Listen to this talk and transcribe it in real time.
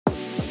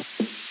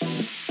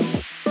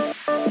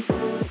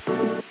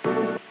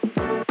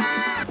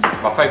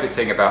My favourite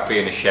thing about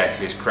being a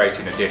chef is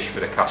creating a dish for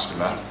the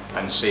customer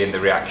and seeing the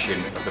reaction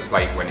of the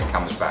plate when it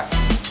comes back.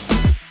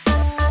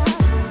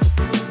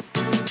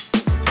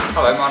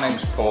 Hello, my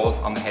name's Paul.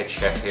 I'm the head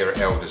chef here at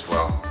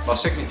Elderswell. My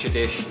signature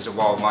dish is a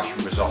wild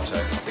mushroom risotto.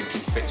 I think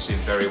it fits in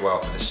very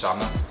well for the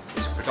summer.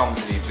 It's a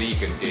predominantly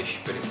vegan dish,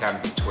 but it can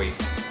be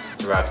tweaked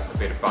to add a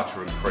bit of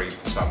butter and cream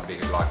for somebody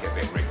who'd like it a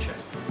bit richer.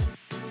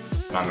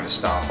 And I'm going to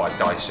start by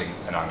dicing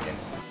an onion.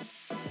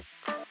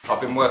 I've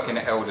been working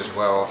at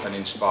Elderswell and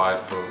Inspired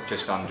for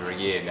just under a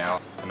year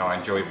now, and I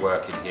enjoy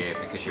working here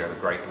because you have a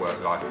great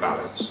work-life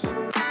balance.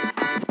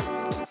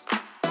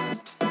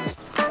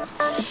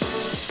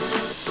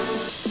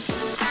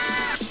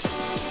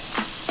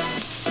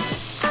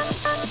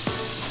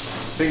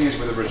 The thing is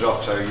with a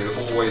risotto, you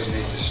always need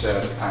to stir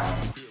the pan.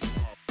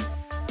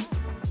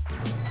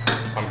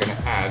 I'm going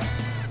to add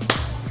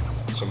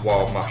some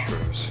wild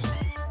mushrooms.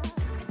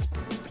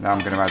 Now I'm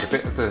going to add a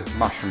bit of the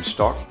mushroom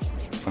stock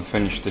and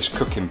finish this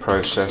cooking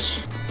process.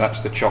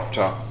 That's the chopped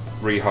up,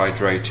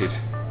 rehydrated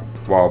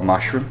wild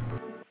mushroom.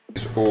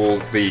 It's all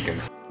vegan.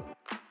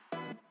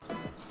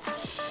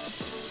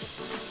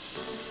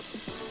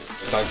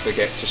 Don't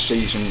forget to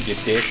season your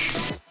dish.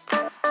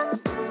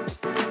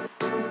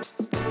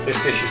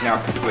 This dish is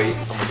now complete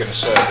and we're going to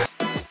serve it.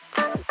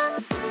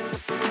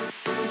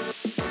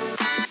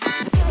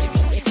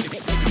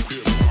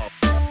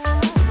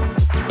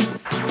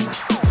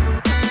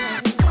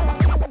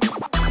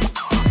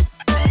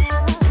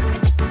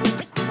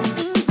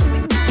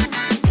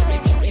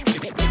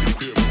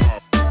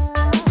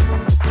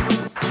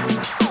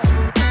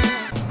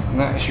 And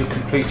that is your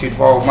completed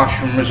wild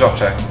mushroom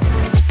risotto.